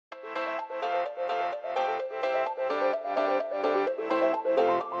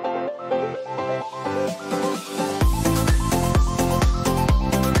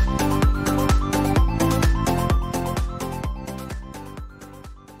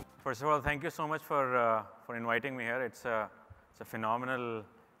First of all, thank you so much for inviting me here. It's a phenomenal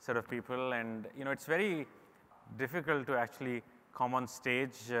set of people, and it's very difficult to actually come on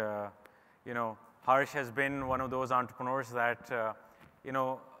stage. Harsh has been one of those entrepreneurs that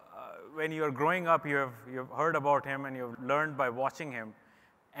when you're growing up, you've heard about him and you've learned by watching him,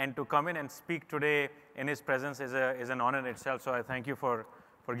 and to come in and speak today in his presence is an honor in itself. So I thank you for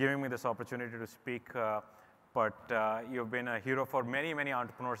giving me this opportunity to speak. But you've been a hero for many, many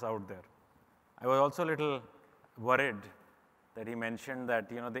entrepreneurs out there. I was also a little worried that he mentioned that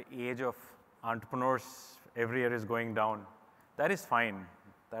the age of entrepreneurs every year is going down. That is fine.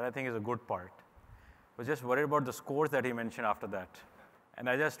 That I think is a good part. I was just worried about the scores that he mentioned after that. And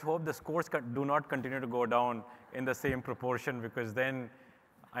I just hope the scores do not continue to go down in the same proportion, because then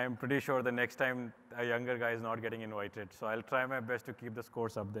I am pretty sure the next time a younger guy is not getting invited. So I'll try my best to keep the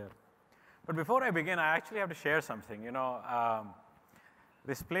scores up there. But before I begin, I actually have to share something.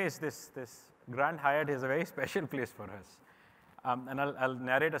 This place, this Grand Hyatt is a very special place for us. And I'll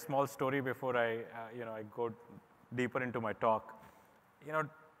narrate a small story before I go deeper into my talk.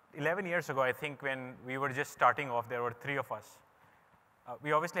 11 years ago, I think, when we were just starting off, there were 3 of us.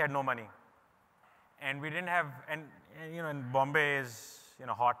 We obviously had no money, and we didn't have, and Bombay is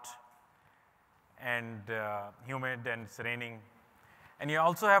hot and humid and it's raining. And you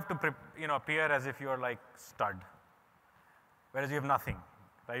also have to appear as if you're like stud, whereas you have nothing,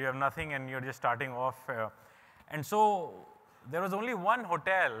 right? You have nothing and you're just starting off. And so there was only one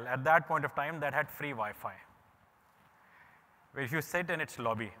hotel at that point of time that had free Wi-Fi, where you sit in its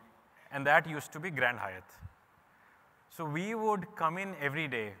lobby, and that used to be Grand Hyatt. So we would come in every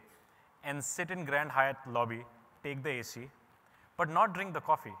day and sit in Grand Hyatt lobby, take the AC, but not drink the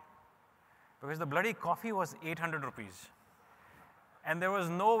coffee, because the bloody coffee was 800 rupees. And there was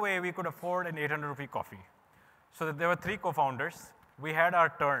no way we could afford an 800 rupee coffee. So there were 3 co-founders. We had our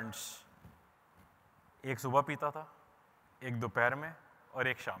turns. एक सुबह पीता था, एक दोपहर में, और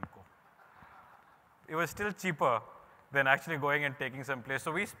एक शाम को. It was still cheaper than actually going and taking some place.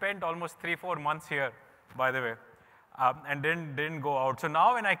 So we spent almost 3-4 months here, by the way, and didn't go out. So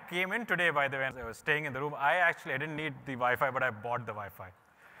now when I came in today, by the way, I was staying in the room, I didn't need the Wi-Fi, but I bought the Wi-Fi.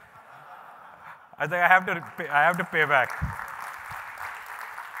 I was like, I have to pay back.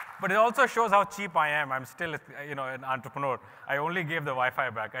 But it also shows how cheap I am. I'm still, an entrepreneur. I only gave the Wi-Fi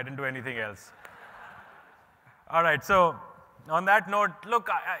back. I didn't do anything else. All right, so on that note, look,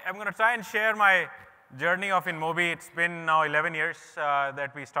 I'm going to try and share my journey of InMobi. It's been now 11 years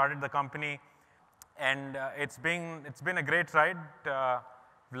that we started the company, and it's been a great ride.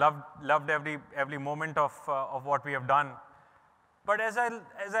 Loved every moment of what we have done. But as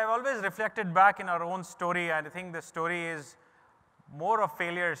I've always reflected back in our own story, I think the story is more of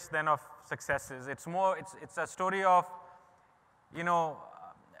failures than of successes. It's a story of,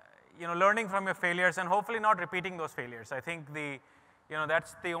 learning from your failures and hopefully not repeating those failures. I think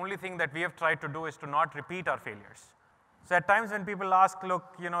that's the only thing that we have tried to do, is to not repeat our failures. So at times when people ask, look,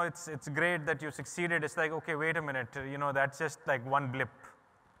 it's great that you succeeded, it's like, okay, wait a minute, that's just like one blip.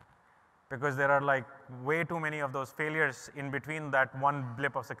 Because there are like way too many of those failures in between that one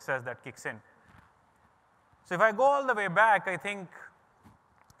blip of success that kicks in. So if I go all the way back, I think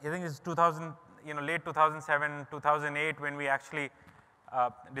it's 2000, late 2007, 2008, when we actually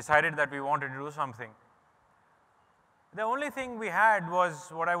decided that we wanted to do something. The only thing we had was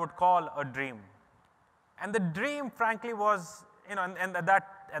what I would call a dream. And the dream, frankly, was, and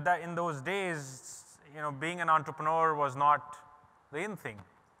in those days, being an entrepreneur was not the in thing.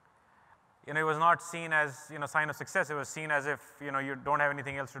 It was not seen as, sign of success. It was seen as if, you don't have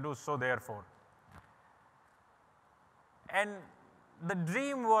anything else to do, so therefore. And the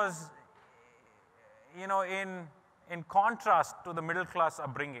dream was, in contrast to the middle class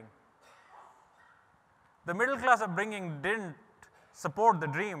upbringing. The middle class upbringing didn't support the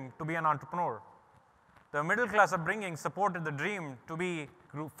dream to be an entrepreneur. The middle class upbringing supported the dream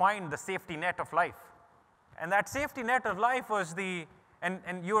to find the safety net of life. And that safety net of life was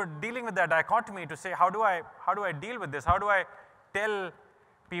and you were dealing with that dichotomy to say, how do I deal with this? How do I tell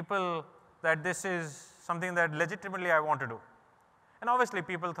people that this is something that legitimately I want to do? And obviously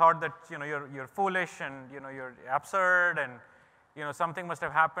people thought that you're foolish and you're absurd, and something must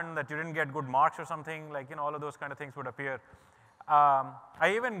have happened, that you didn't get good marks or something, like all of those kind of things would appear.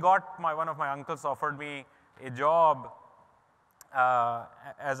 I even got one of my uncles offered me a job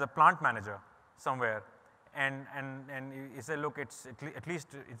as a plant manager somewhere, and he said, look, at least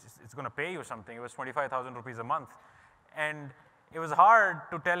it's going to pay you something. It was 25,000 rupees a month, and it was hard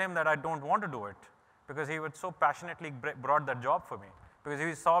to tell him that I don't want to do it, because he would so passionately brought that job for me, because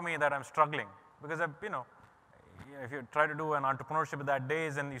he saw me that I'm struggling, because if you try to do an entrepreneurship that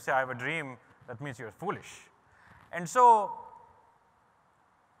days and you say, I have a dream, that means you're foolish. And so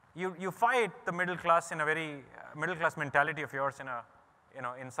you fight the middle class in a very middle class mentality of yours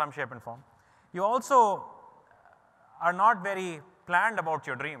in some shape and form. You also are not very planned about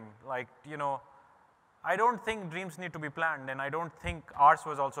your dream. Like, I don't think dreams need to be planned, and I don't think ours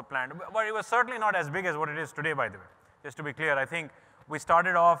was also planned. But it was certainly not as big as what it is today, by the way. Just to be clear, I think we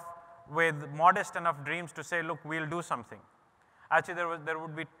started off with modest enough dreams to say, look, we'll do something. Actually, there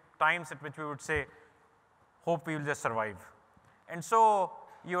would be times at which we would say, hope we will just survive. And so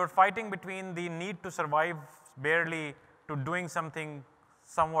you're fighting between the need to survive barely to doing something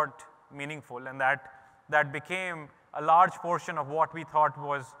somewhat meaningful, and that became a large portion of what we thought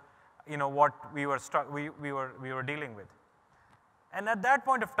was, what we were dealing with. And at that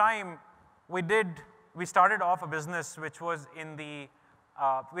point of time, we started off a business which was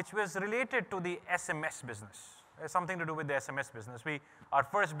which was related to the SMS business. Something to do with the SMS business. Our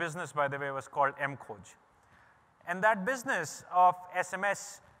first business, by the way, was called mCoj. And that business of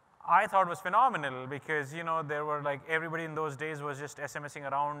SMS, I thought was phenomenal because, there were like everybody in those days was just SMSing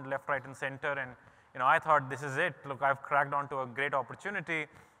around left, right, and center. And, I thought this is it. Look, I've cracked onto a great opportunity.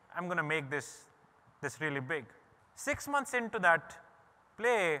 I'm going to make this really big. 6 months into that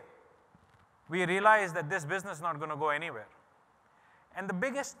play, we realized that this business is not going to go anywhere. And the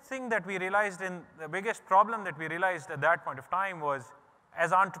biggest thing that we realized the biggest problem that we realized at that point of time was,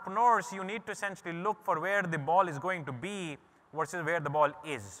 as entrepreneurs, you need to essentially look for where the ball is going to be versus where the ball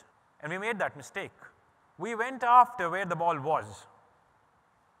is. And we made that mistake. We went after where the ball was.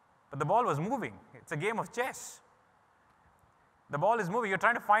 But the ball was moving. It's a game of chess. The ball is moving. You're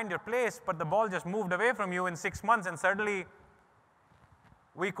trying to find your place, but the ball just moved away from you in 6 months, and suddenly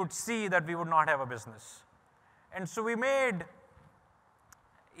we could see that we would not have a business. And so we made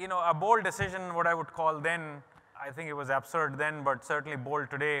a bold decision, what I would call then, I think it was absurd then, but certainly bold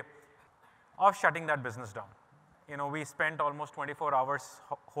today, of shutting that business down. We spent almost 24 hours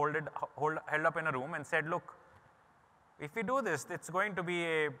held up in a room and said, look, if we do this, it's going to be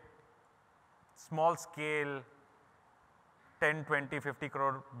a small scale, 10, 20, 50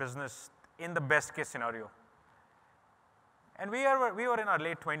 crore business in the best case scenario. And we were in our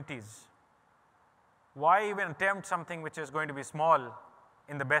late 20s. Why even attempt something which is going to be small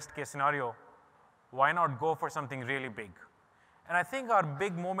in the best case scenario? Why not go for something really big? And I think our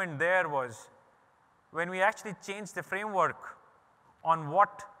big moment there was when we actually changed the framework on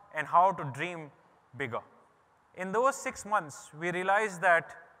what and how to dream bigger. In those 6 months, we realized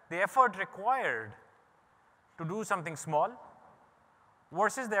that the effort required to do something small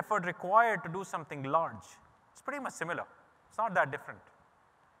versus the effort required to do something large, it's pretty much similar. It's not that different.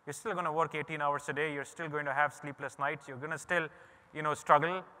 You're still going to work 18 hours a day. You're still going to have sleepless nights. You're going to still,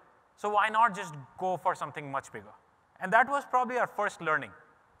 struggle. So why not just go for something much bigger? And that was probably our first learning.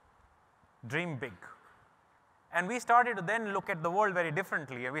 Dream big. And we started to then look at the world very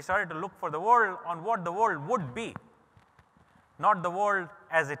differently. And we started to look for the world on what the world would be, not the world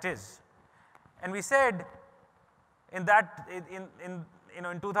as it is. And we said in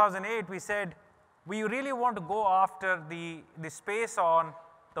 2008, we said, we really want to go after the space on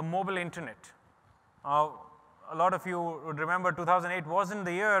the mobile internet. A lot of you would remember 2008 wasn't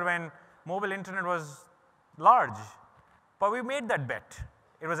the year when mobile internet was large, but we made that bet.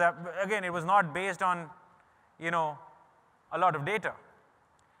 It was, again, it was not based on, a lot of data.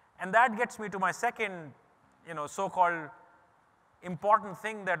 And that gets me to my second, so-called important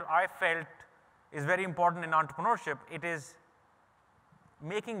thing that I felt is very important in entrepreneurship. It is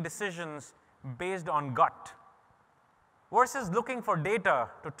making decisions based on gut versus looking for data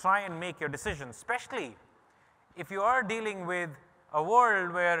to try and make your decisions, especially if you are dealing with a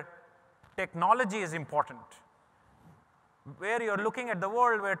world where technology is important, where you're looking at the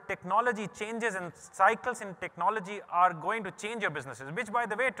world where technology changes and cycles in technology are going to change your businesses, which, by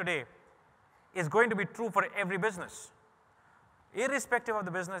the way, today is going to be true for every business. Irrespective of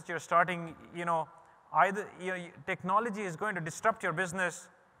the business you're starting, technology is going to disrupt your business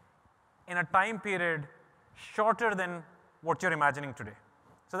in a time period shorter than what you're imagining today.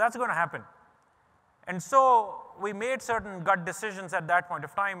 So that's going to happen. And so we made certain gut decisions at that point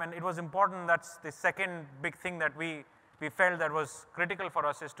of time, and it was important. That's the second big thing that we felt that was critical for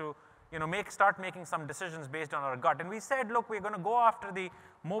us, is to start making some decisions based on our gut. And we said, look, we're going to go after the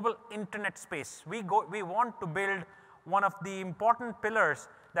mobile internet space. We want to build one of the important pillars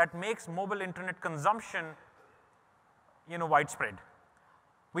that makes mobile internet consumption widespread.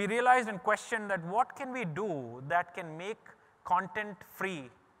 We realized and questioned that what can we do that can make content free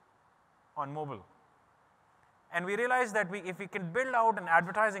on mobile? And we realized that if we can build out an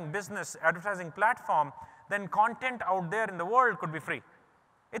advertising platform then content out there in the world could be free.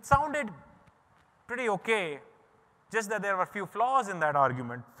 It sounded pretty okay, just that there were a few flaws in that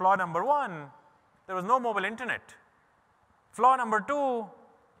argument. Flaw number one, there was no mobile internet. Flaw number two,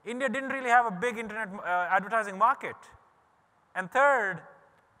 India didn't really have a big internet advertising market. And third,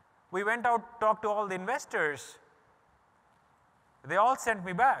 we went out, talked to all the investors. They all sent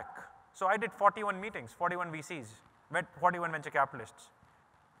me back. So I did 41 meetings, 41 VCs, met 41 venture capitalists.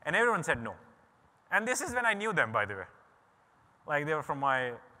 And everyone said no. And this is when I knew them, by the way. Like they were from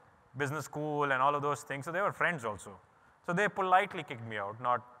my business school and all of those things. So they were friends also. So they politely kicked me out,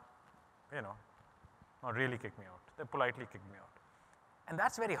 not really kicked me out. They politely kicked me out. And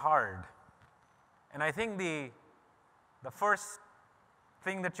that's very hard. And I think the first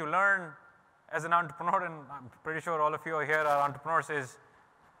thing that you learn as an entrepreneur, and I'm pretty sure all of you here are entrepreneurs, is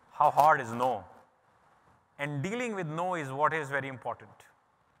how hard is no. And dealing with no is what is very important.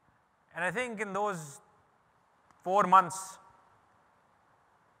 And I think in those 4 months,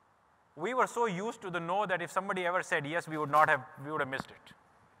 we were so used to the no that if somebody ever said yes, we would have missed it.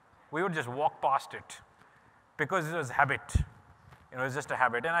 We would just walk past it because it was habit. It was just a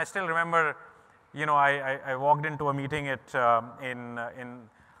habit. And I still remember, I walked into a meeting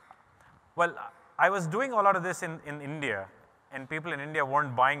well, I was doing a lot of this in India, and people in India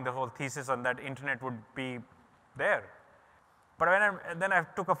weren't buying the whole thesis on that internet would be there. But then I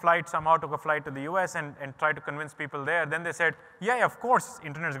took a flight to the US and tried to convince people there. Then they said, yeah, of course,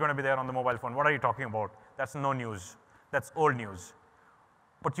 internet is going to be there on the mobile phone. What are you talking about? That's no news. That's old news.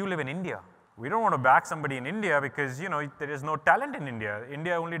 But you live in India. We don't want to back somebody in India because, there is no talent in India.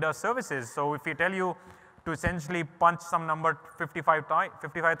 India only does services. So if we tell you to essentially punch some number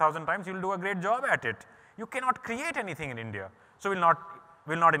 55,000 times, you'll do a great job at it. You cannot create anything in India. So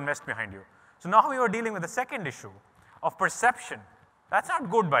we'll not invest behind you. So now we were dealing with the second issue of perception. That's not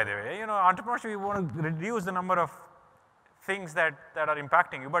good, by the way. Entrepreneurship, we want to reduce the number of things that are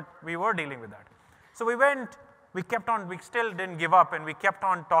impacting you, but we were dealing with that. So we kept on, we still didn't give up, and we kept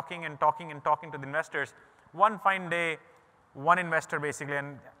on talking and talking and talking to the investors. One fine day, one investor basically,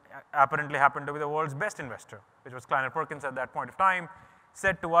 and apparently happened to be the world's best investor, which was Kleiner Perkins at that point of time,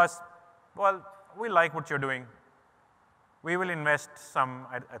 said to us, well, we like what you're doing. We will invest some,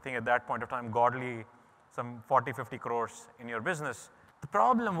 I think at that point of time, godly, some 40, 50 crores in your business. The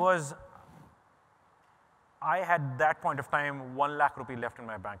problem was, I had that point of time 1 lakh rupee left in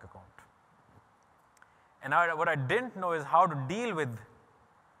my bank account. And what I didn't know is how to deal with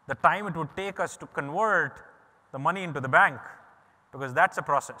the time it would take us to convert the money into the bank, because that's a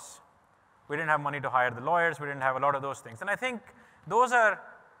process. We didn't have money to hire the lawyers, we didn't have a lot of those things. And I think those are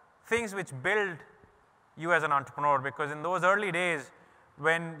things which build you as an entrepreneur, because in those early days,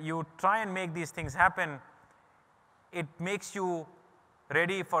 when you try and make these things happen, it makes you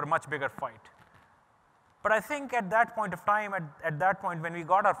ready for a much bigger fight. But I think at that point of time, at that point when we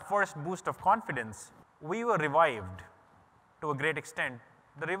got our first boost of confidence, we were revived to a great extent.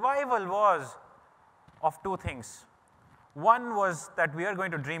 The revival was of two things. One was that we are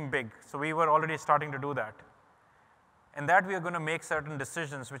going to dream big, so we were already starting to do that. And that we are going to make certain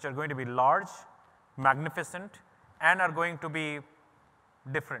decisions which are going to be large, magnificent, and are going to be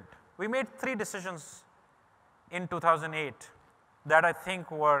different. We made 3 decisions in 2008 that I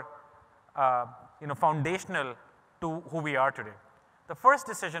think were foundational to who we are today. The first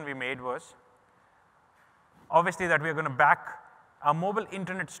decision we made was obviously that we are going to back a mobile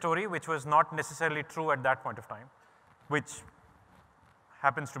internet story, which was not necessarily true at that point of time, which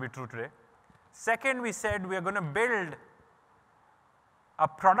happens to be true today. Second, we said we are going to build a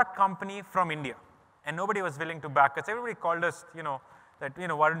product company from India, and nobody was willing to back us. Everybody called us, that,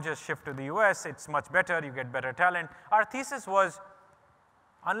 why don't you just shift to the US? It's much better, you get better talent. Our thesis was,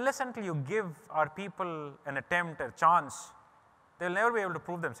 unless until you give our people an attempt, a chance, they'll never be able to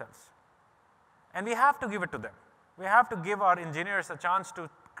prove themselves. And we have to give it to them. We have to give our engineers a chance to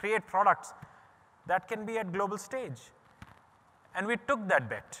create products that can be at global stage. And we took that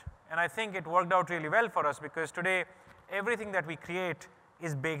bet. And I think it worked out really well for us, because today everything that we create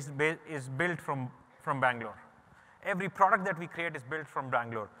is built from Bangalore. Every product that we create is built from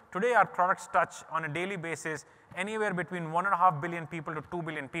Bangalore. Today our products touch on a daily basis anywhere between 1.5 billion people to 2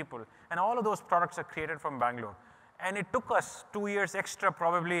 billion people. And all of those products are created from Bangalore. And it took us 2 years extra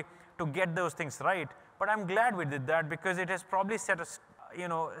probably to get those things right. But I'm glad we did that, because it has probably set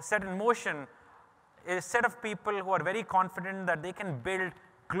in motion a set of people who are very confident that they can build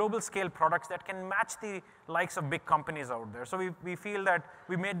global scale products that can match the likes of big companies out there. So we feel that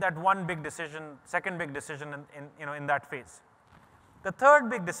we made that one big decision, second big decision in that phase. The third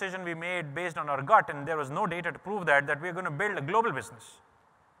big decision we made based on our gut, and there was no data to prove that we are going to build a global business.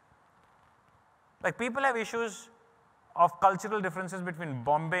 Like people have issues of cultural differences between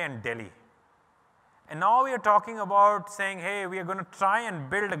Bombay and Delhi. And now we are talking about saying, hey, we are going to try and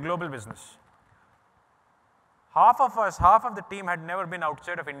build a global business. Half of us, half of the team had never been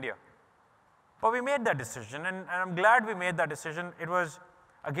outside of India. But we made that decision, and I'm glad we made that decision. It was,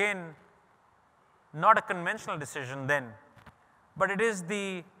 again, not a conventional decision then, but it is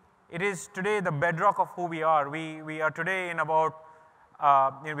today the bedrock of who we are. We are today in about,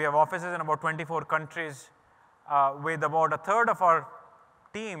 we have offices in about 24 countries with about a third of our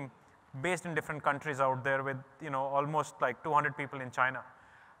team based in different countries out there with, almost like 200 people in China.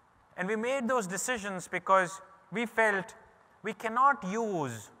 And we made those decisions because we felt we cannot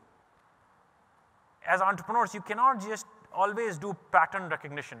use, as entrepreneurs, you cannot just always do pattern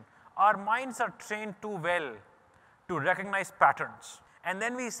recognition. Our minds are trained too well to recognize patterns. And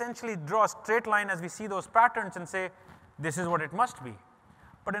then we essentially draw a straight line as we see those patterns and say, this is what it must be.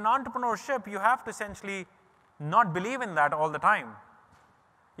 But in entrepreneurship, you have to essentially not believe in that all the time.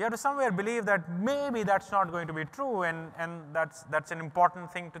 You have to somewhere believe that maybe that's not going to be true, and that's an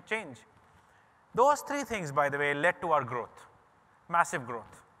important thing to change. Those three things, by the way, led to our growth, massive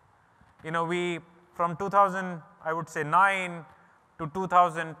growth. We, from 2000, I would say 9 to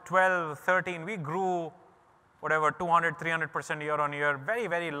 2012, 13, we grew whatever, 200, 300% year on year, very,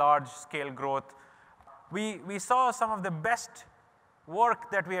 very large scale growth. We saw some of the best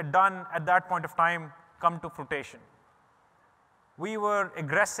work that we had done at that point of time come to fruition. We were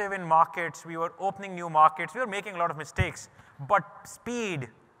aggressive in markets, we were opening new markets, we were making a lot of mistakes, but speed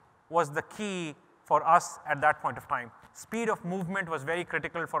was the key for us at that point of time. Speed of movement was very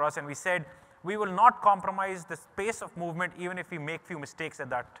critical for us, and we said we will not compromise the pace of movement even if we make few mistakes at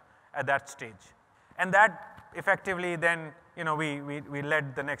that stage. And that effectively then, we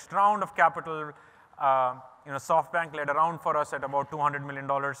led the next round of capital. SoftBank led a round for us at about $200 million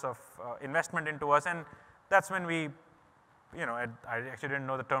of investment into us, and that's when we, I actually didn't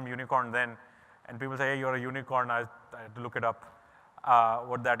know the term unicorn then, and people say, hey, you're a unicorn. I had to look it up,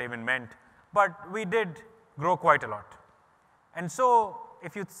 what that even meant. But we did grow quite a lot. And so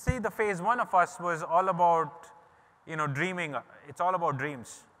if you see, the phase one of us was all about, dreaming. It's all about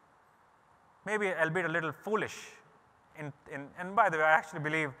dreams. Maybe albeit a little foolish. And by the way, I actually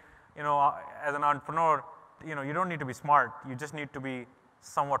believe, as an entrepreneur, you don't need to be smart. You just need to be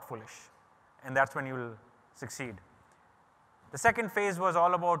somewhat foolish. And that's when you will succeed. The second phase was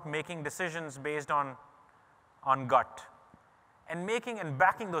all about making decisions based on gut, and making and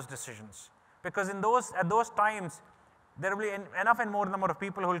backing those decisions. Because at those times, there will be enough and more number of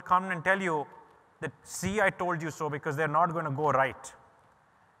people who will come and tell you that, see, I told you so, because they're not going to go right.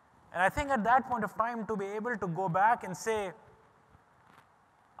 And I think at that point of time, to be able to go back and say,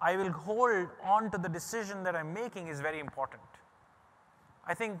 I will hold on to the decision that I'm making is very important.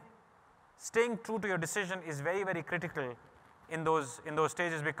 I think staying true to your decision is very, very critical in those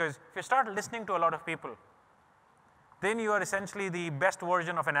stages, because if you start listening to a lot of people, then you are essentially the best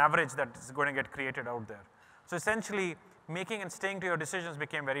version of an average that is going to get created out there. So essentially, making and staying to your decisions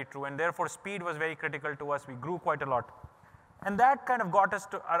became very true, and therefore speed was very critical to us. We grew quite a lot. And that kind of got us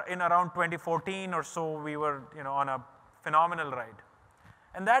to, in around 2014 or so, we were on a phenomenal ride.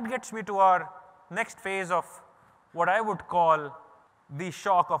 And that gets me to our next phase of what I would call the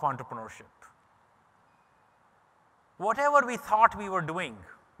shock of entrepreneurship. Whatever we thought we were doing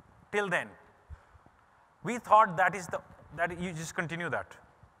till then, we thought that you just continue that.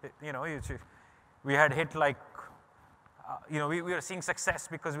 We had hit like, we were seeing success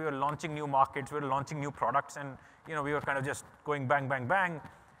because we were launching new markets, we were launching new products, and we were kind of just going bang, bang, bang.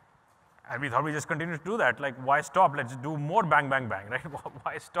 And we thought we just continue to do that. Like, why stop? Let's do more bang, bang, bang, right?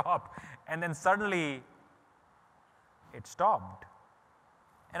 Why stop? And then suddenly, it stopped.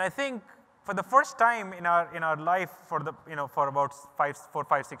 And I think for the first time in our life, for about 4,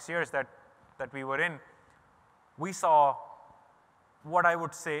 5, 6 years that we were in, we saw what I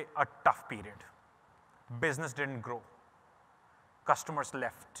would say a tough period. Business didn't grow. Customers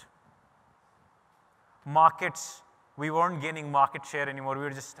left. Markets, we weren't gaining market share anymore. We were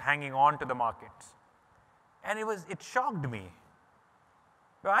just hanging on to the markets. And it shocked me.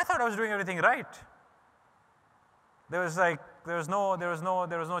 Well, I thought I was doing everything right. There was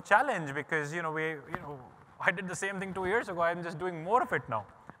no challenge, because I did the same thing 2 years ago. I'm just doing more of it now.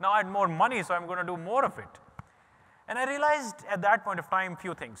 Now I had more money, so I'm going to do more of it. And I realized at that point of time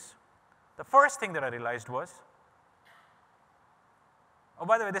few things. The first thing that I realized was, oh,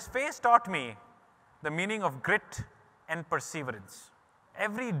 by the way, this phase taught me the meaning of grit and perseverance.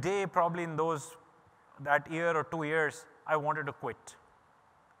 Every day, probably in that year or 2 years, I wanted to quit.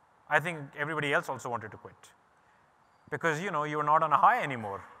 I think everybody else also wanted to quit, because you were not on a high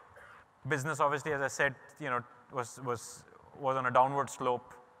anymore. Business, obviously, as I said, was on a downward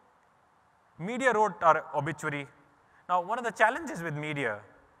slope. Media wrote our obituary. Now, one of the challenges with media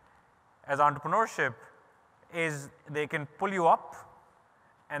as entrepreneurship is they can pull you up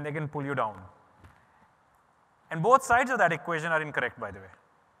and they can pull you down. And both sides of that equation are incorrect, by the way.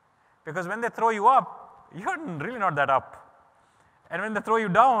 Because when they throw you up, you're really not that up. And when they throw you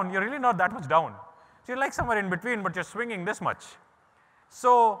down, you're really not that much down. So you're like somewhere in between, but you're swinging this much.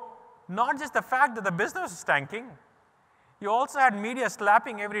 So not just the fact that the business is tanking, you also had media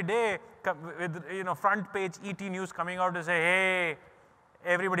slapping every day with front page ET News coming out to say, hey,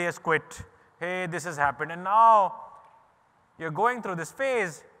 everybody has quit. Hey, this has happened. And now you're going through this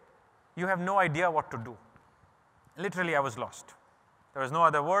phase, you have no idea what to do. Literally, I was lost. There was no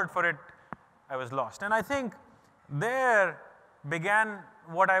other word for it. I was lost. And I think there began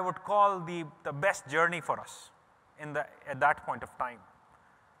what I would call the best journey for us at that point of time.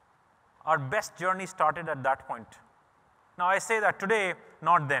 Our best journey started at that point. Now, I say that today,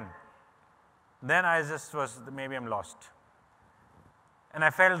 not then. Then I just was, maybe I'm lost. And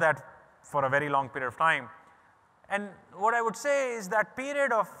I felt that for a very long period of time. And what I would say is that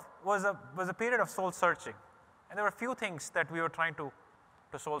period was a period of soul searching. And there were a few things that we were trying to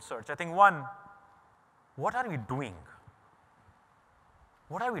soul search. I think one, what are we doing?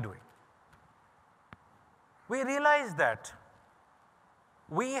 What are we doing? We realized that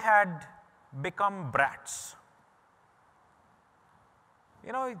we had become brats.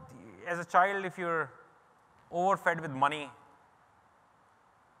 As a child, if you're overfed with money,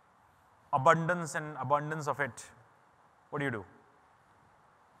 abundance of it, what do?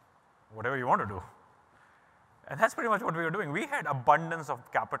 Whatever you want to do. And that's pretty much what we were doing. We had abundance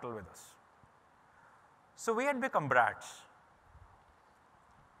of capital with us. So we had become brats.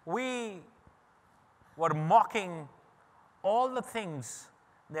 We were mocking all the things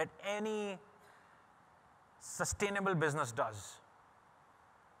that any sustainable business does.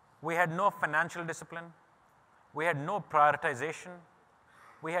 We had no financial discipline. We had no prioritization.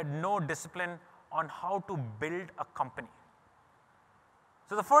 We had no discipline on how to build a company.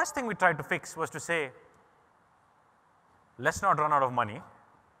 So the first thing we tried to fix was to say, let's not run out of money.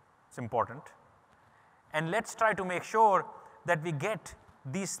 It's important. And let's try to make sure that we get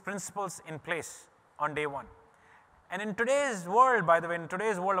these principles in place on day one. And in today's world, by the way, in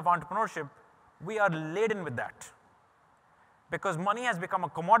today's world of entrepreneurship, we are laden with that. Because money has become a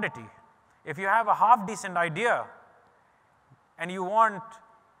commodity. If you have a half-decent idea and you want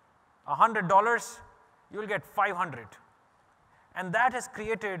 $100, you'll get 500. And that has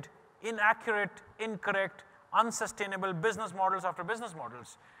created inaccurate, incorrect, unsustainable business models after business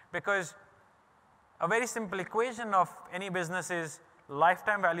models. Because a very simple equation of any business is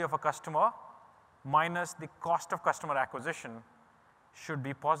lifetime value of a customer minus the cost of customer acquisition should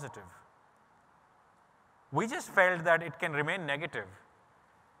be positive. We just felt that it can remain negative.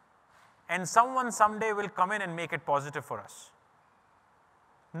 And someone someday will come in and make it positive for us.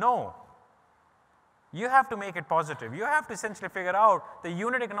 No. You have to make it positive. You have to essentially figure out the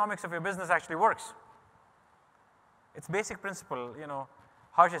unit economics of your business actually works. It's basic principle.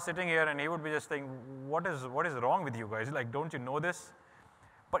 Harsh is sitting here and he would be just saying, what is wrong with you guys? Like, don't you know this?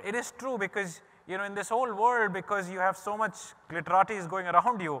 But it is true because, in this whole world, because you have so much glitterati going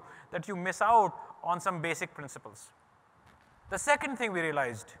around you that you miss out on some basic principles. The second thing we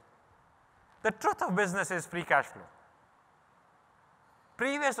realized, the truth of business is free cash flow.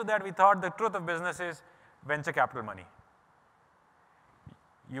 Previous to that, we thought the truth of business is venture capital money.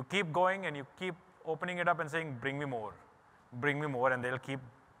 You keep going and you keep opening it up and saying, bring me more, and they'll keep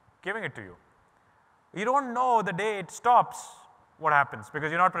giving it to you. You don't know the day it stops what happens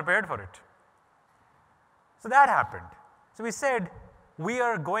because you're not prepared for it. So that happened. So we said, we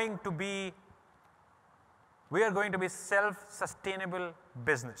are going to be self-sustainable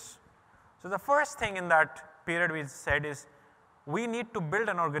business. So the first thing in that period we said is, we need to build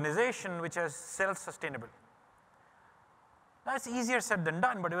an organization which is self-sustainable. That's easier said than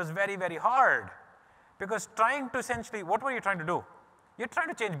done, but it was very, very hard. Because trying to essentially, what were you trying to do? You're trying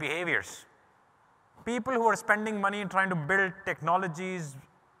to change behaviors. People who are spending money trying to build technologies,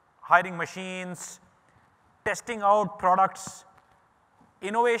 hiring machines, testing out products,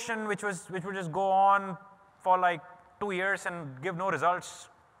 innovation which would just go on for like 2 years and give no results.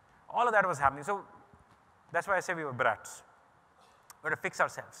 All of that was happening. So that's why I say we were brats. We had to fix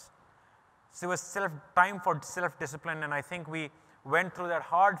ourselves. So it was time for self-discipline, and I think we went through that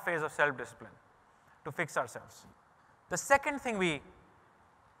hard phase of self-discipline to fix ourselves. The second thing we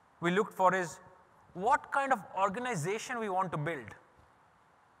looked for is what kind of organization we want to build.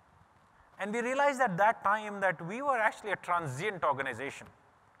 And we realized at that time that we were actually a transient organization.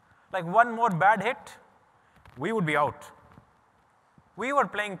 Like one more bad hit, we would be out. We were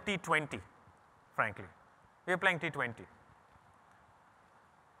playing T20, frankly. We were playing T20.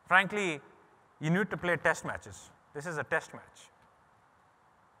 Frankly, you need to play test matches. This is a test match.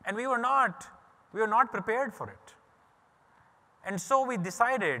 And we were not prepared for it. And so we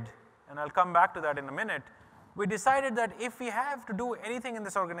decided, and I'll come back to that in a minute, we decided that if we have to do anything in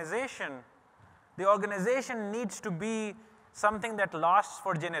this organization, the organization needs to be something that lasts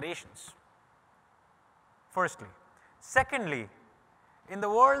for generations, firstly. Secondly, in the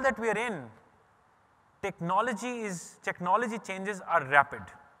world that we are in, technology changes are rapid.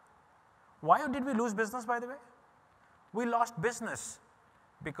 Why did we lose business, by the way? We lost business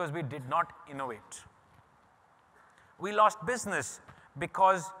because we did not innovate. We lost business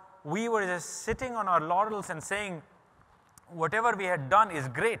because we were just sitting on our laurels and saying, whatever we had done is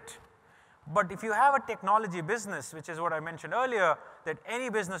great. But if you have a technology business, which is what I mentioned earlier, that any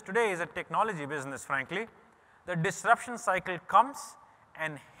business today is a technology business, frankly, the disruption cycle comes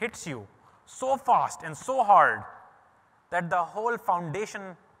and hits you so fast and so hard that the whole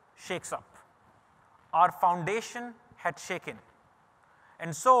foundation shakes up. Our foundation had shaken.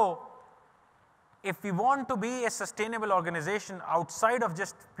 And so, if we want to be a sustainable organization outside of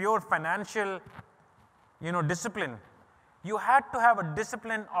just pure financial, discipline, you had to have a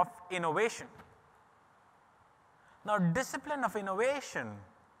discipline of innovation. Now, discipline of innovation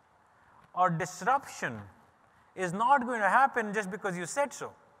or disruption is not going to happen just because you said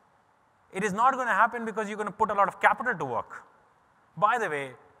so. It is not going to happen because you're going to put a lot of capital to work. By the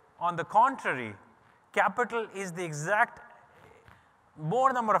way, on the contrary, capital is the exact,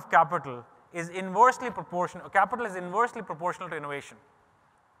 more number of capital is inversely proportional, capital is inversely proportional to innovation.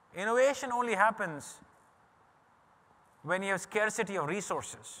 Innovation only happens when you have scarcity of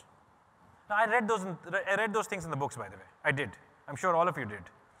resources. Now, I read those things in the books, by the way. I did. I'm sure all of you did.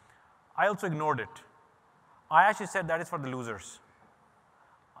 I also ignored it. I actually said that is for the losers.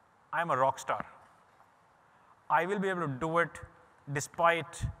 I'm a rock star. I will be able to do it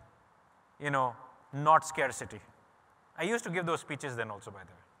despite, not scarcity. I used to give those speeches then also, by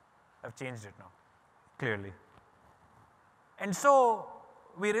the way. I've changed it now, clearly. And so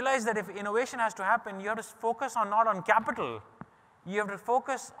we realized that if innovation has to happen, you have to focus not on capital. You have to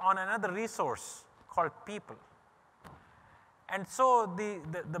focus on another resource called people. And so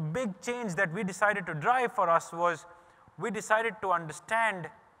the big change that we decided to drive for us was we decided to understand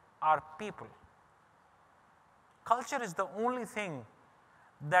our people. Culture is the only thing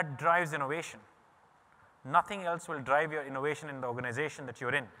that drives innovation. Nothing else will drive your innovation in the organization that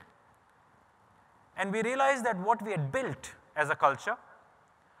you're in. And we realized that what we had built as a culture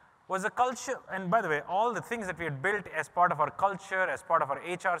was a culture, and by the way, all the things that we had built as part of our culture, as part of our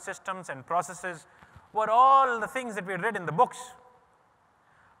HR systems and processes, were all the things that we had read in the books.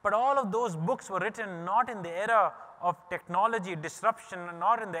 But all of those books were written not in the era of technology disruption,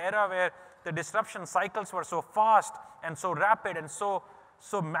 not in the era where the disruption cycles were so fast and so rapid and so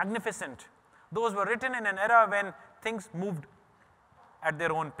magnificent. Those were written in an era when things moved at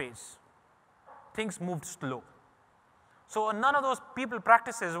their own pace. Things moved slow. So none of those people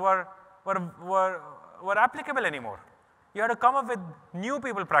practices were applicable anymore. You had to come up with new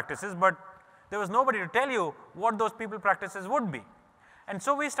people practices, but there was nobody to tell you what those people practices would be. And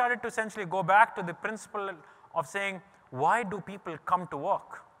so we started to essentially go back to the principle of saying, why do people come to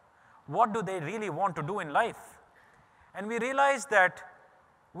work? What do they really want to do in life? And we realized that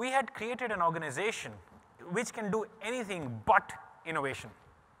we had created an organization which can do anything but innovation.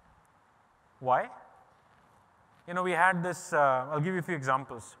 Why? We had this, I'll give you a few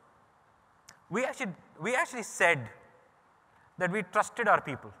examples. We actually said that we trusted our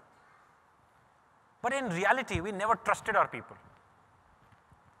people. But in reality, we never trusted our people.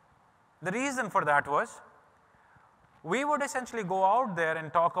 The reason for that was, we would essentially go out there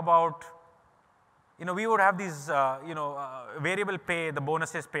and talk about, we would have these, variable pay, the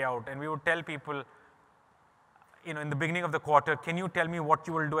bonuses payout, and we would tell people, in the beginning of the quarter, can you tell me what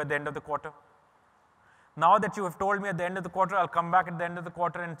you will do at the end of the quarter? Now that you have told me at the end of the quarter, I'll come back at the end of the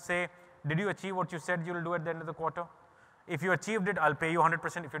quarter and say, did you achieve what you said you will do at the end of the quarter? If you achieved it, I'll pay you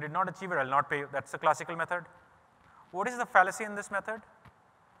 100%. If you did not achieve it, I'll not pay you. That's the classical method. What is the fallacy in this method?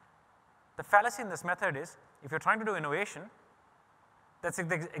 The fallacy in this method is, if you're trying to do innovation, that's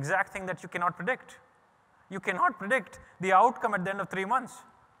the exact thing that you cannot predict. You cannot predict the outcome at the end of 3 months.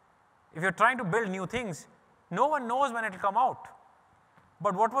 If you're trying to build new things, no one knows when it will come out.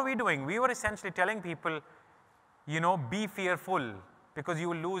 But what were we doing? We were essentially telling people, be fearful because you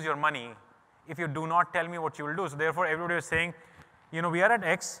will lose your money if you do not tell me what you will do. So therefore, everybody was saying, we are at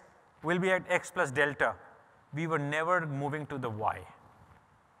X, we'll be at X plus delta. We were never moving to the Y.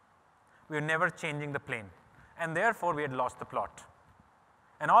 we were never changing the plane. And therefore, we had lost the plot.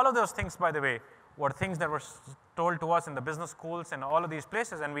 And all of those things, by the way, were things that were told to us in the business schools and all of these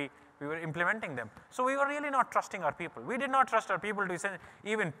places, and we were implementing them. So we were really not trusting our people. We did not trust our people to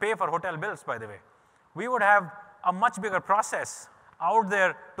even pay for hotel bills, by the way. We would have a much bigger process out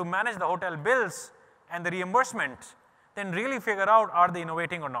there to manage the hotel bills and the reimbursement than really figure out are they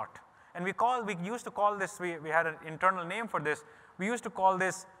innovating or not. And we used to call this, we had an internal name for this, we used to call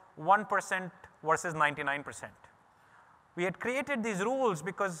this 1% versus 99%. We had created these rules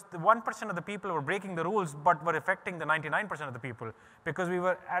because the 1% of the people were breaking the rules but were affecting the 99% of the people, because we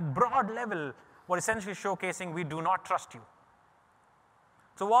were at broad level were essentially showcasing we do not trust you.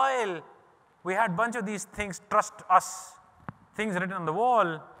 So while we had a bunch of these things, trust us, things written on the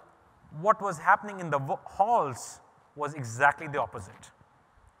wall, what was happening in the halls was exactly the opposite.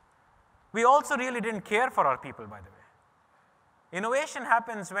 We also really didn't care for our people, by the way. Innovation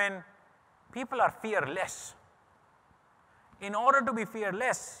happens when people are fearless. In order to be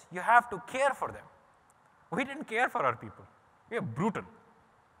fearless, you have to care for them. We didn't care for our people. We were brutal.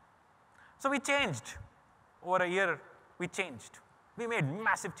 So we changed. Over a year, we changed. We made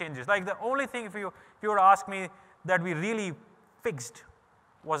massive changes. Like the only thing, if you were to ask me, that we really fixed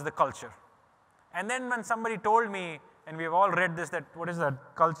was the culture. And then when somebody told me, and we've all read this, that what is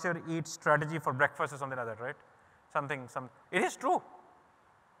that, culture eats strategy for breakfast or something like that, right? It is true.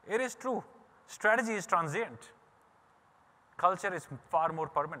 It is true. Strategy is transient. Culture is far more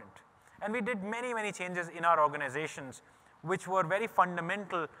permanent. And we did many, many changes in our organizations which were very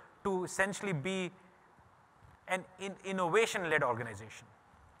fundamental to essentially be an innovation-led organization.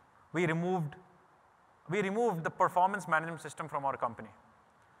 We removed the performance management system from our company.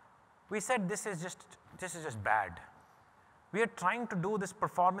 We said this is just bad. We are trying to do this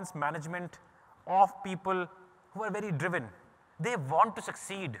performance management of people who are very driven. They want to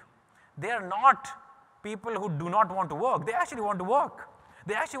succeed. They are not people who do not want to work. They actually want to work.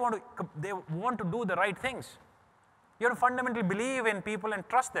 They want to do the right things. You have to fundamentally believe in people and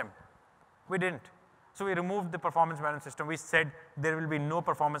trust them. We didn't. So we removed the performance management system. We said there will be no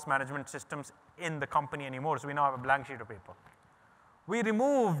performance management systems in the company anymore. So we now have a blank sheet of paper. We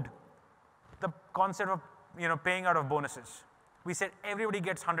removed the concept of paying out of bonuses. We said everybody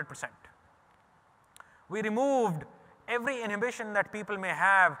gets 100%. We removed every inhibition that people may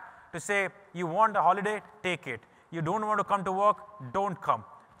have to say, you want a holiday, take it. You don't want to come to work, don't come.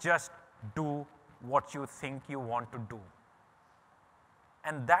 Just do what you think you want to do.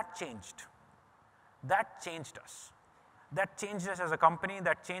 And that changed. That changed us. That changed us as a company,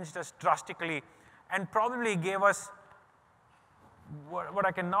 that changed us drastically, and probably gave us, what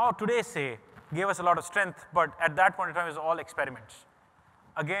I can now today say, gave us a lot of strength, but at that point in time it was all experiments.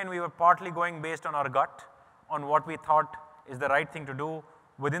 Again, we were partly going based on our gut, on what we thought is the right thing to do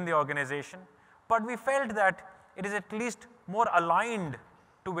within the organization, but we felt that it is at least more aligned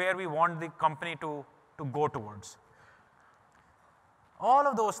to where we want the company to go towards. All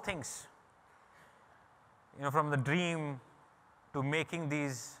of those things, from the dream to making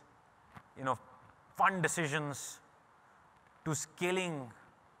these, fun decisions, to scaling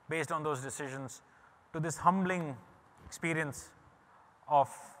based on those decisions, to this humbling experience of,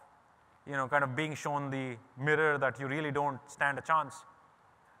 kind of being shown the mirror that you really don't stand a chance,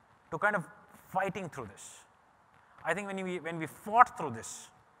 to kind of fighting through this. I think when we fought through this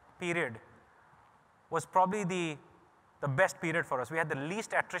period was probably the best period for us. We had the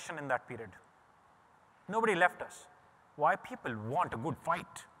least attrition in that period. Nobody left us. Why? People want a good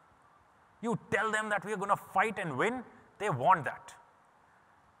fight. You tell them that we are going to fight and win, they want that.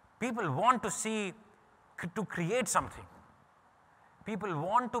 People want to create something. People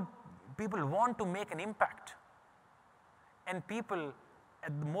want to make an impact. And people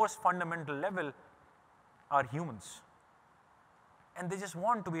at the most fundamental level are humans. And they just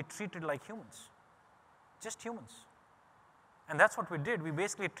want to be treated like humans. Just humans. And that's what we did. We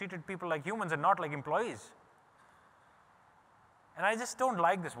basically treated people like humans and not like employees. And I just don't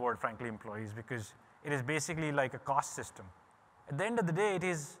like this word, frankly, employees, because it is basically like a cost system. At the end of the day, it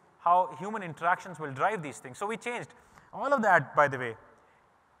is how human interactions will drive these things. So we changed. All of that, by the way,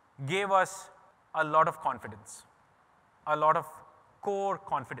 gave us a lot of confidence, a lot of core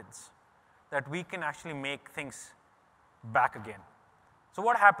confidence that we can actually make things back again. So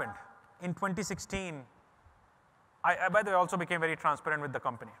what happened? In 2016, I, by the way, also became very transparent with the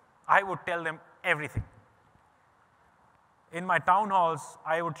company. I would tell them everything. In my town halls,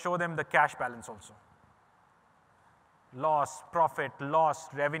 I would show them the cash balance also. Loss, profit,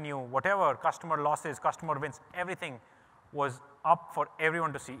 loss, revenue, whatever, customer losses, customer wins, everything was up for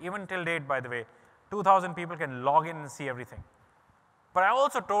everyone to see. Even till date, by the way, 2,000 people can log in and see everything. But I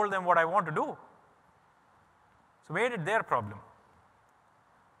also told them what I want to do. So made it their problem.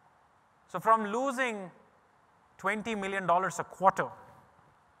 So from losing $20 million a quarter,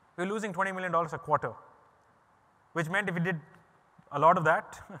 we're losing $20 million a quarter, which meant if we did a lot of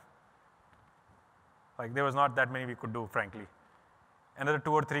that, like there was not that many we could do, frankly. Another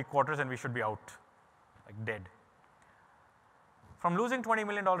 2 or 3 quarters and we should be out, like dead. From losing $20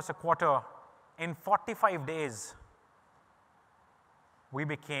 million a quarter, in 45 days, we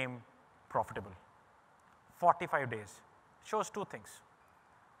became profitable. 45 days. Shows 2 things.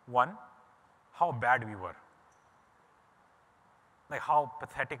 One, how bad we were. Like how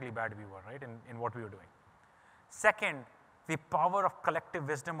pathetically bad we were, right, in what we were doing. Second, the power of collective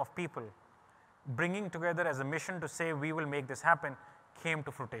wisdom of people bringing together as a mission to say we will make this happen came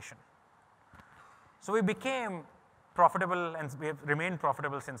to fruition. So we became profitable and we have remained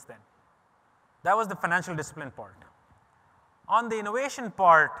profitable since then. That was the financial discipline part. On the innovation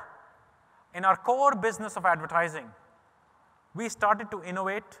part, in our core business of advertising, we started to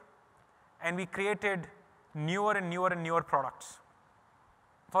innovate and we created newer and newer and newer products.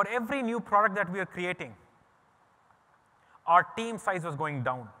 For every new product that we are creating, our team size was going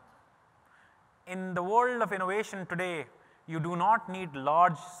down. In the world of innovation today, you do not need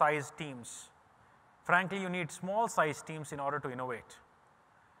large size teams. Frankly, you need small size teams in order to innovate.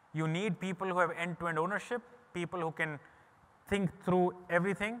 You need people who have end-to-end ownership, people who can think through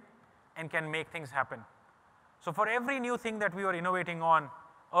everything and can make things happen. So for every new thing that we were innovating on,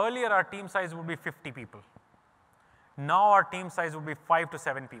 earlier our team size would be 50 people. Now our team size would be 5 to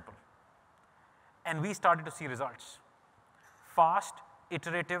 7 people. And we started to see results. Fast,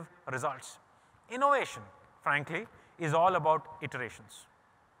 iterative results. Innovation, frankly, is all about iterations.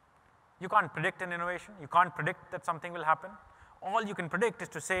 You can't predict an innovation. You can't predict that something will happen. All you can predict is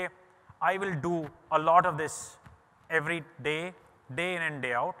to say, I will do a lot of this every day, day in and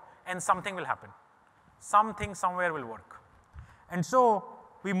day out, and something will happen. Something somewhere will work. And so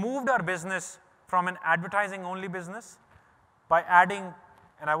we moved our business from an advertising only business by adding,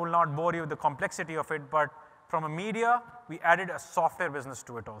 and I will not bore you with the complexity of it, but from a media, we added a software business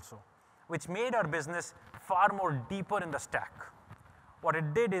to it also, which made our business far more deeper in the stack. What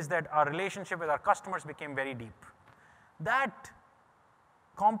it did is that our relationship with our customers became very deep. That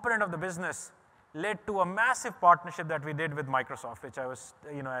component of the business led to a massive partnership that we did with Microsoft, which I was,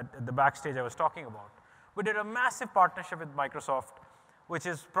 at the backstage I was talking about. We did a massive partnership with Microsoft, which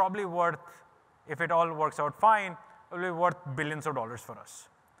is probably worth, if it all works out fine, it will be worth billions of dollars for us.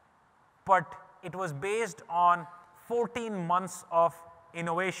 But it was based on 14 months of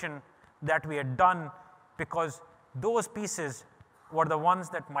innovation that we had done because those pieces were the ones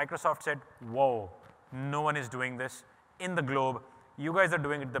that Microsoft said, whoa, no one is doing this in the globe. You guys are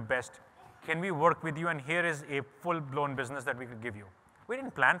doing it the best. Can we work with you? And here is a full-blown business that we could give you. We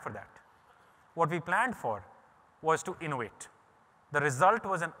didn't plan for that. What we planned for was to innovate. The result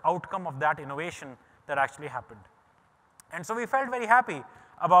was an outcome of that innovation that actually happened. And so we felt very happy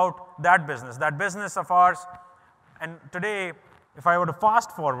about that business of ours. And today, if I were to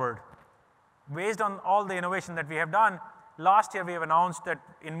fast forward, based on all the innovation that we have done, last year we have announced that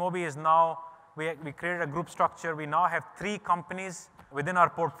InMobi is now, we created a group structure. We now have 3 companies within our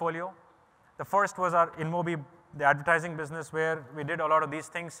portfolio. The first was our InMobi, the advertising business, where we did a lot of these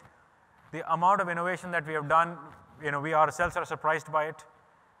things. The amount of innovation that we have done, we ourselves are surprised by it.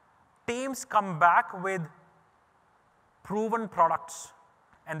 Teams come back with proven products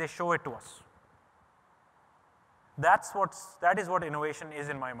and they show it to us. That is what innovation is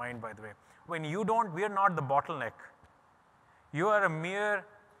in my mind, by the way. When we are not the bottleneck. You are a mere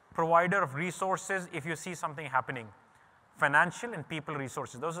provider of resources if you see something happening. Financial and people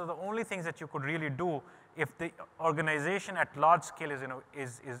resources. Those are the only things that you could really do if the organization at large scale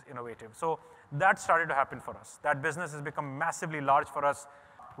is innovative. So that started to happen for us. That business has become massively large for us.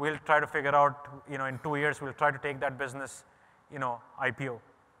 We'll try to figure out, in 2 years, we'll try to take that business, IPO.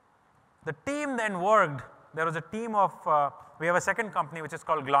 The team then worked. There was a team of, we have a second company which is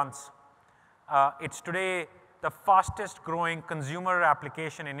called Glance. It's today the fastest growing consumer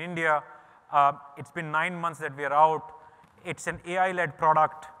application in India. It's been 9 months that we are out. It's an AI-led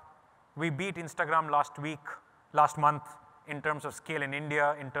product. We beat Instagram last month in terms of scale in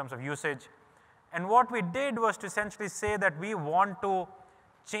India, in terms of usage. And what we did was to essentially say that we want to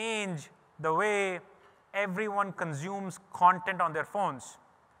change the way everyone consumes content on their phones.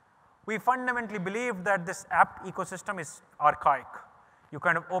 We fundamentally believe that this app ecosystem is archaic. You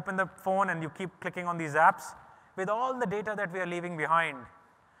kind of open the phone and you keep clicking on these apps. With all the data that we are leaving behind,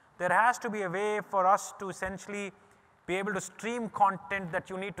 there has to be a way for us to essentially be able to stream content that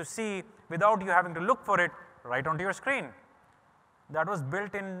you need to see without you having to look for it right onto your screen. That was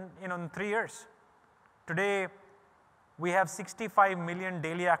built in 3 years. Today, we have 65 million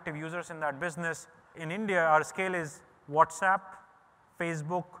daily active users in that business. In India, our scale is WhatsApp,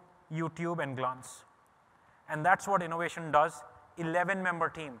 Facebook, YouTube, and Glance. And that's what innovation does. 11-member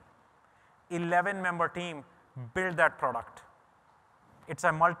team. 11-member team build that product. It's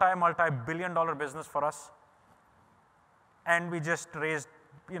a multi-billion-dollar business for us. And we just raised,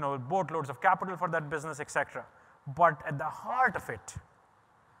 boatloads of capital for that business, etc. But at the heart of it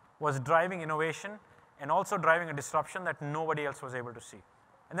was driving innovation and also driving a disruption that nobody else was able to see.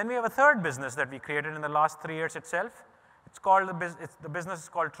 And then we have a third business that we created in the last 3 years itself. It's called the business is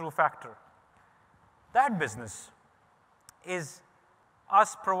called True Factor. That business is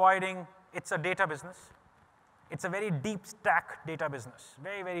us providing, it's a data business. It's a very deep stack data business,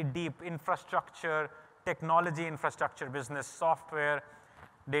 very, very deep infrastructure, technology infrastructure business, software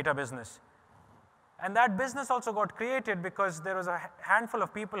data business. And that business also got created because there was a handful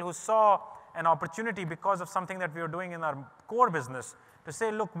of people who saw an opportunity because of something that we were doing in our core business to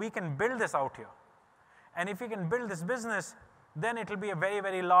say, look, we can build this out here. And if we can build this business, then it will be a very,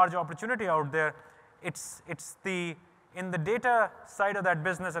 very large opportunity out there. In the data side of that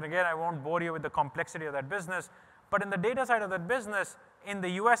business, and again, I won't bore you with the complexity of that business, but in the data side of that business, in the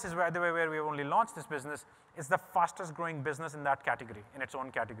US is where we've only launched this business, it's the fastest growing business in that category, in its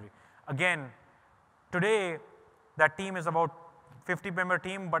own category. Again, today, that team is about 50-member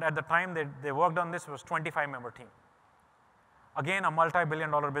team, but at the time they worked on this, it was 25-member team. Again, a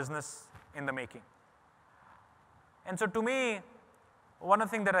multi-billion-dollar business in the making. And so to me, one of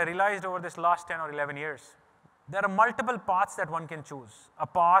the things that I realized over this last 10 or 11 years, there are multiple paths that one can choose. A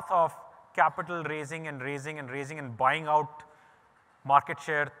path of capital raising and buying out market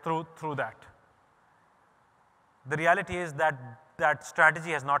share through that. The reality is that that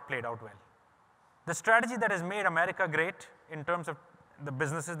strategy has not played out well. The strategy that has made America great in terms of the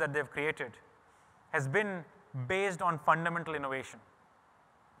businesses that they've created has been based on fundamental innovation.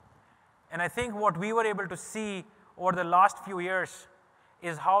 And I think what we were able to see over the last few years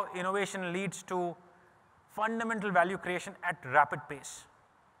is how innovation leads to fundamental value creation at rapid pace.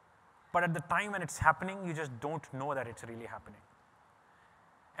 But at the time when it's happening, you just don't know that it's really happening.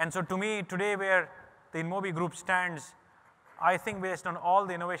 And so to me, today where the InMobi group stands, I think based on all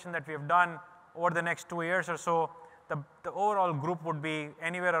the innovation that we have done over the next 2 years or so, the overall group would be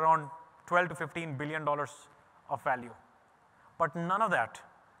anywhere around $12 to $15 billion of value. But none of that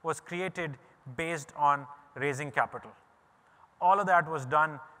was created based on raising capital. All of that was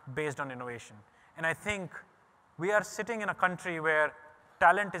done based on innovation. And I think we are sitting in a country where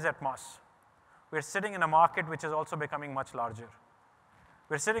talent is at mass. We're sitting in a market which is also becoming much larger.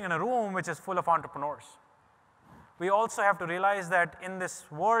 We're sitting in a room which is full of entrepreneurs. We also have to realize that in this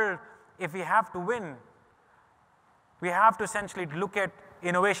world, if we have to win, we have to essentially look at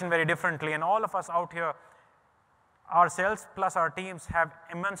innovation very differently. And all of us out here, ourselves plus our teams, have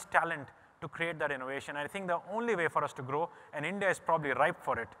immense talent to create that innovation. I think the only way for us to grow, and India is probably ripe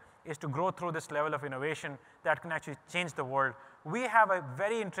for it, is to grow through this level of innovation that can actually change the world. We have a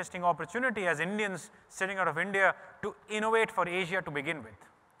very interesting opportunity as Indians sitting out of India to innovate for Asia to begin with.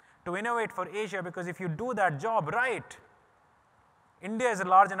 To innovate for Asia, because if you do that job right, India is a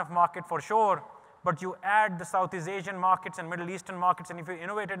large enough market for sure, but you add the Southeast Asian markets and Middle Eastern markets, and if you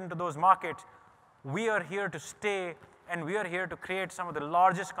innovate into those markets, we are here to stay, and we are here to create some of the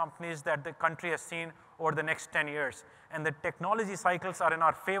largest companies that the country has seen over the next 10 years. And the technology cycles are in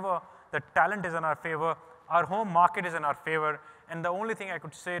our favor, the talent is in our favor, our home market is in our favor, and the only thing I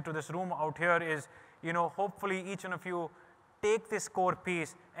could say to this room out here is, hopefully each one of you take this core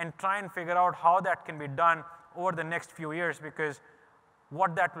piece and try and figure out how that can be done over the next few years, because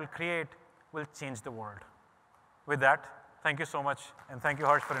what that will create will change the world. With that, thank you so much, and thank you,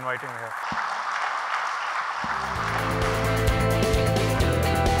 Harsh, for inviting me here.